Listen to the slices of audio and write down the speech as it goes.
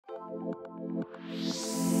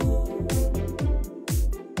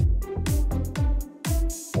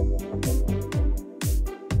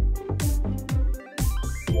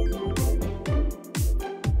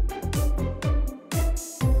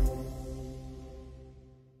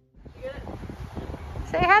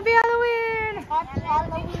Say happy Halloween! Happy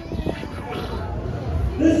Halloween!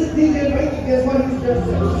 This is DJ Mikey. Guess what he's dressed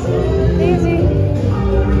as? Easy.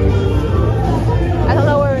 I don't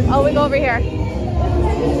know where. Oh, we go over here.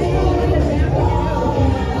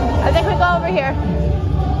 I think we go over here.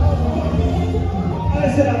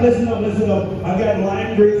 Listen up. I got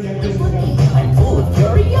lime green. I'm full of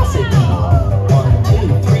curiosity. 1,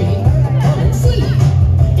 2, 3, come and see.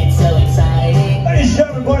 It's so exciting. Ladies and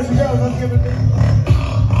gentlemen, boys and girls, let's give it a big.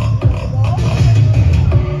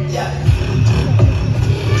 Yeah.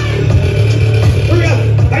 Hurry up!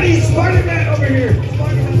 I need Spider-Man over here.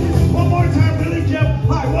 Spider-Man. One more time, Billy Jump.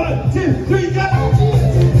 Hi, 1, 2, 3, go!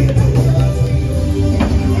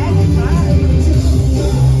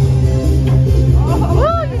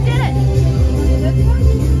 Oh, you did it!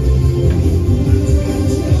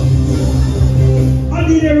 I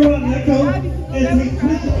need everyone to go and we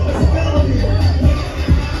quit the spell here.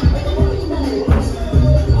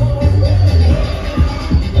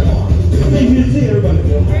 Thank you to see everybody.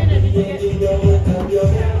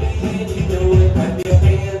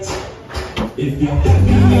 If you're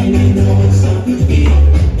happy and you know it's something to eat.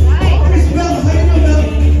 Hey, spells, how you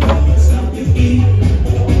doing, Mel? Something to eat.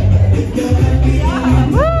 If you're happy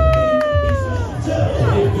and you know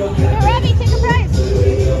Hey, Robbie, take a prize.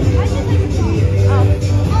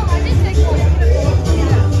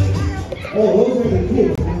 oh, those are the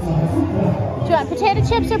kids. Do you want potato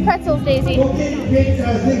chips or pretzels, Daisy? Go get your big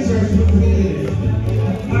things first.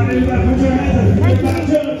 All right, everybody, put your hands up. Everybody,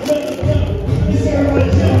 jump. Just everybody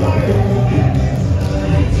jump higher.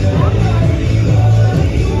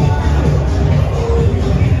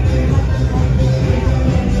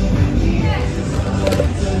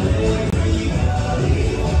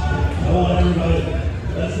 Come on, everybody.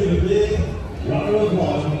 Let's give a big round of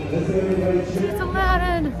applause. Let's everybody cheer. It's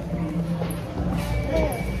Aladdin.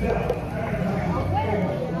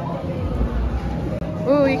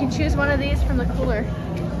 Ooh, you can choose one of these from the cooler.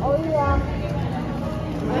 Oh yeah.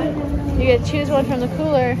 You get to choose one from the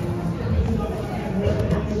cooler.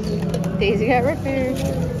 Daisy got root beer.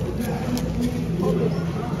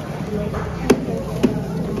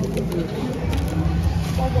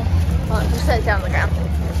 Well, just set it down on the ground.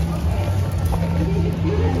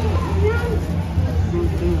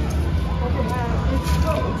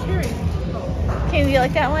 Can you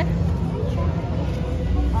like that one?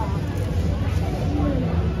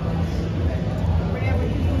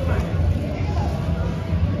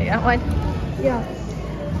 You got one? Yeah.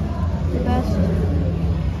 The best.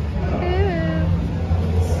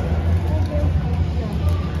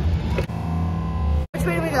 Which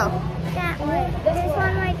way do we go? That one. This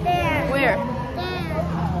one right there. Where? There.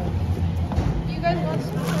 Do you guys want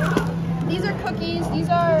some? These are cookies. These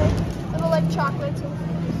are little like chocolates.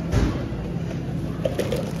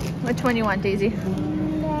 Which one you want, Daisy?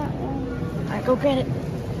 That one. Alright, go get it.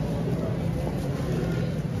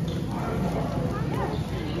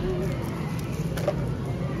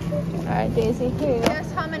 Alright, Daisy, here you go.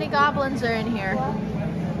 Guess how many goblins are in here?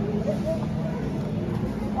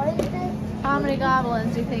 What is this? How many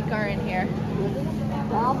goblins do you think are in here?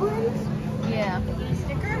 Goblins? Yeah.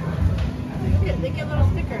 Sticker? Yeah, they get little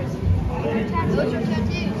stickers. Those are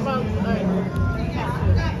tattoos. Well,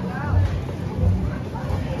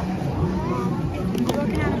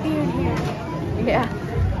 Looking at a beard here. Yeah.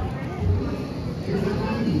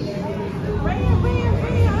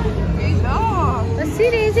 there you go. Let's see,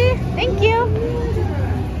 Daisy. Thank you.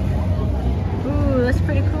 Ooh, that's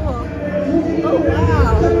pretty cool. Oh,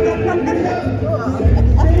 wow.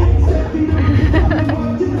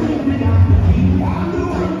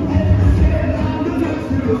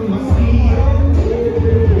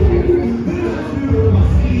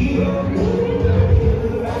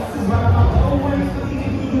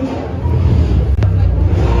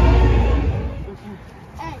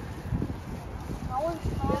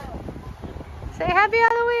 Say happy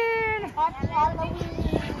Halloween. Happy Halloween.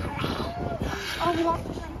 Oh, we lost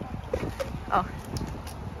the shrimp. Oh.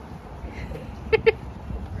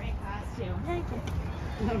 Great costume. Thank you.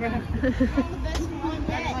 The best one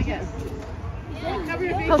yet. Yeah. Cover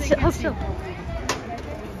your face. Hold still.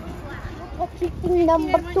 Lucky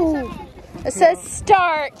number 2. It says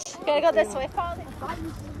start. Gotta go this way. Follow me.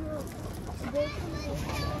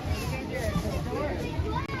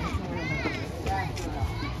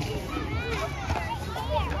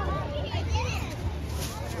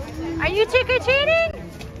 Are you trick-or-treating?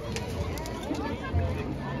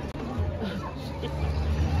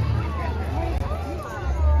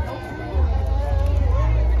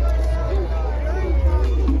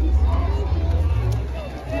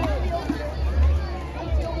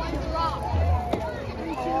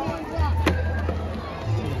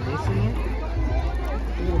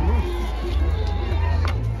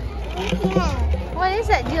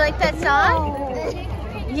 Do you like that song?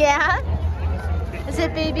 Yeah? Is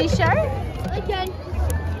it Baby Shark? Okay.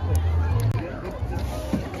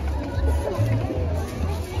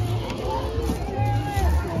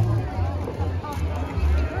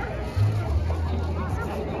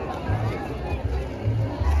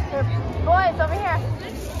 Boys, over here.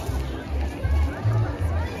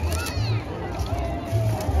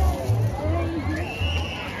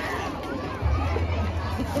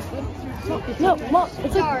 No, Mom,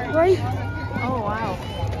 it's like right. Oh, wow.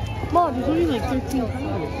 Mom, there's only like 13 cars.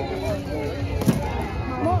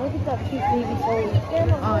 Mom, look at that cute baby boy.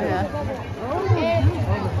 Oh, yeah.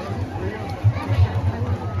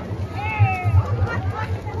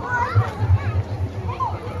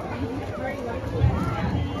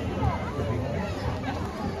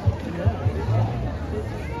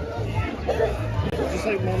 Just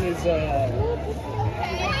like Mommy's,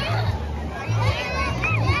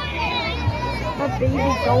 That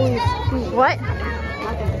baby's always cute. What?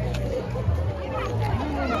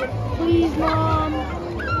 Please, Mom.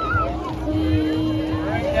 Please.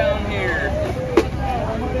 right down here.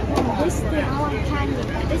 Listen, I want candy.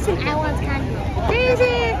 Listen, I want candy.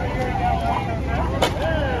 Daisy!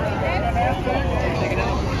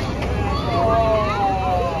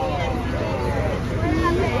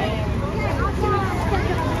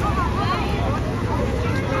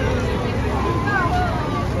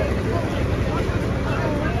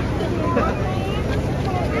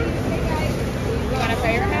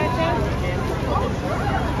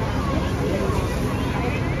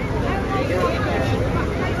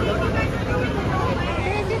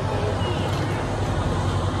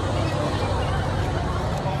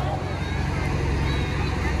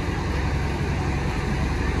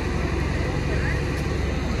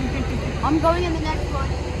 I'm going in the next one.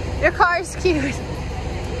 Your car's cute.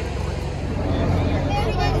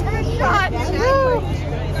 Shot. Woo.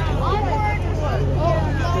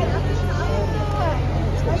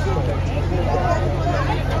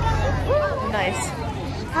 Nice.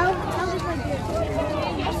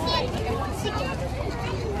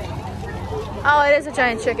 Oh, it is a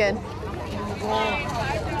giant chicken.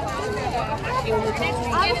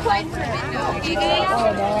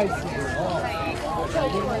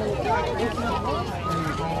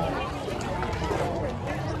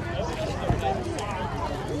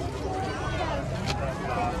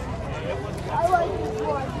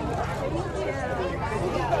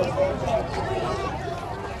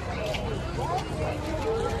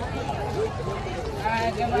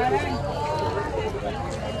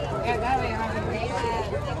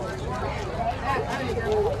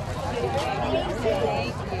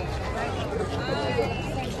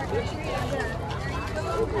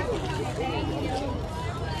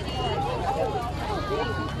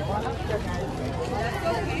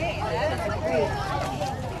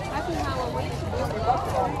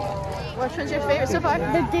 Which one's your favorite so far?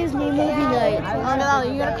 The Disney movie night. Oh no,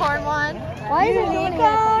 the unicorn one. Why is it unicorn?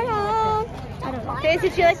 I don't know. Daisy,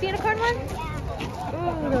 did you like the unicorn one?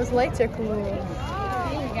 Ooh, those lights are cool. We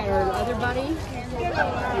got our other buddy.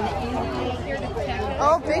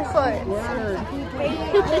 Oh, Bigfoot.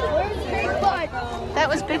 Bigfoot. That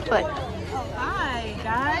was Bigfoot. Hi,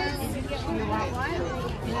 guys. You want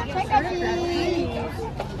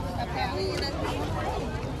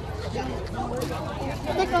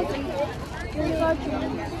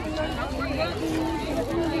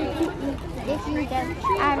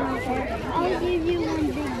I don't care. I'll give you one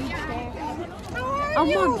big chair. Oh,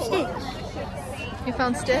 Mom, Stitch. You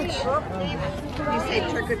found Stitch? You say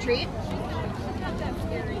trick or treat?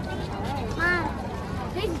 Mom,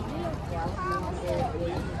 big.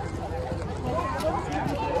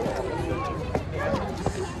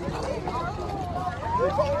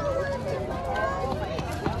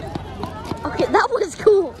 Okay, that was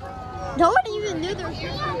cool. Nobody even knew there was.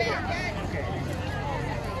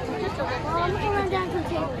 I'm gonna run down to the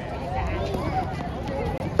table.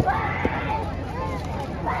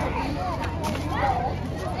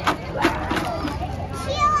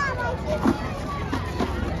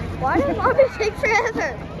 Why did Mommy take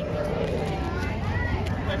forever?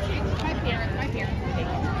 My parents.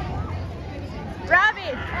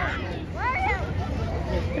 Robbie!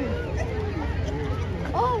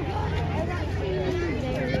 Oh God! I got food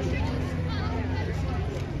there.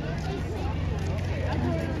 I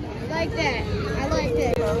like that. I like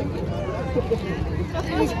that.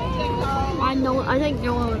 I know. I think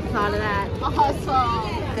no one thought of that. Awesome.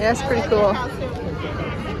 Yeah, that's pretty cool.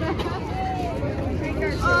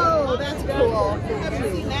 Oh, that's cool.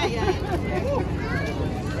 Haven't seen that yet.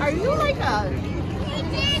 Are you like a...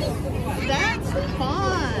 That's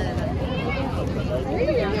fun.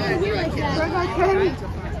 Yeah, you like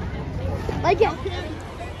that. Like it.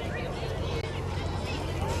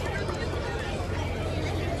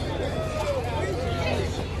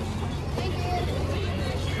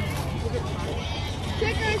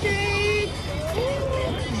 Trick or treat!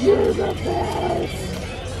 You're the best!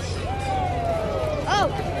 Oh!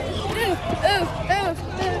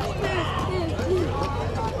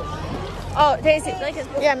 Oh, Daisy, like it.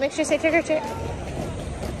 Yeah, make sure you say trick or treat.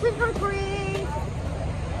 Trick or treat!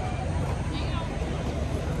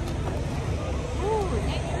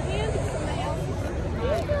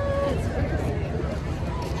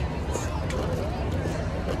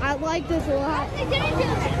 I like this a lot.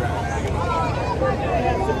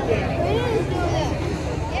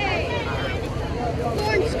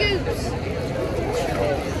 Corn scoops.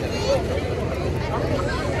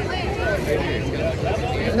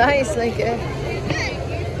 Nice, Lincoln.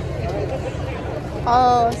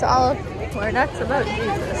 Oh, it's all. We're nuts about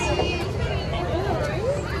Jesus.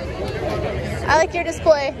 I like your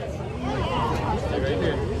display.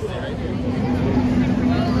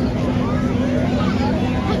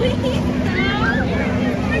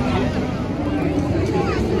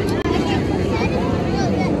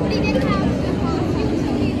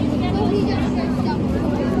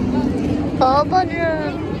 Oh,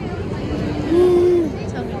 bedroom.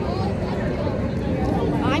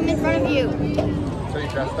 I'm in front of you. So you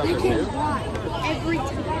dressed up as you? Every time.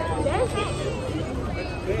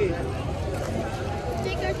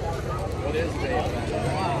 What is Dave?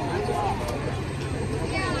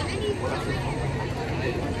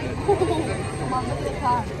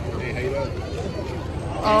 Hey, how you doing?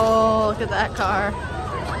 Oh, look at that car.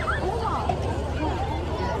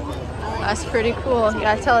 That's pretty cool. You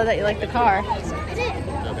gotta tell her that you like the car. Okay.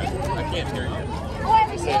 I can't hear you.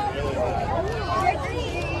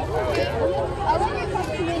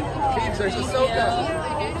 Peeps, there's Ahsoka.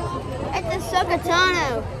 It's the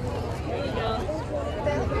Sokatano.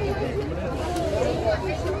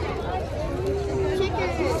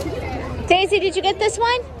 Daisy, did you get this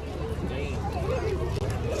one?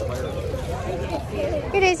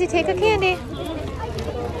 Here, Daisy, take a candy.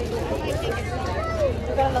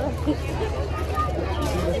 Done.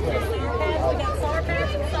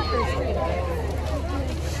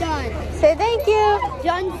 Say thank you.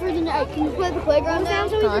 Done for the night. Can you play the playground now?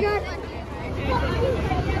 So we forgot?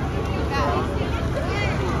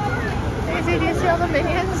 Daisy, do you see all the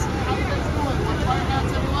minions?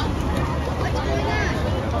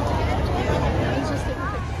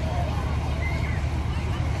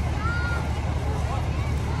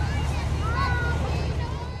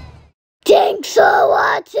 Thanks for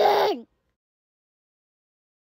watching.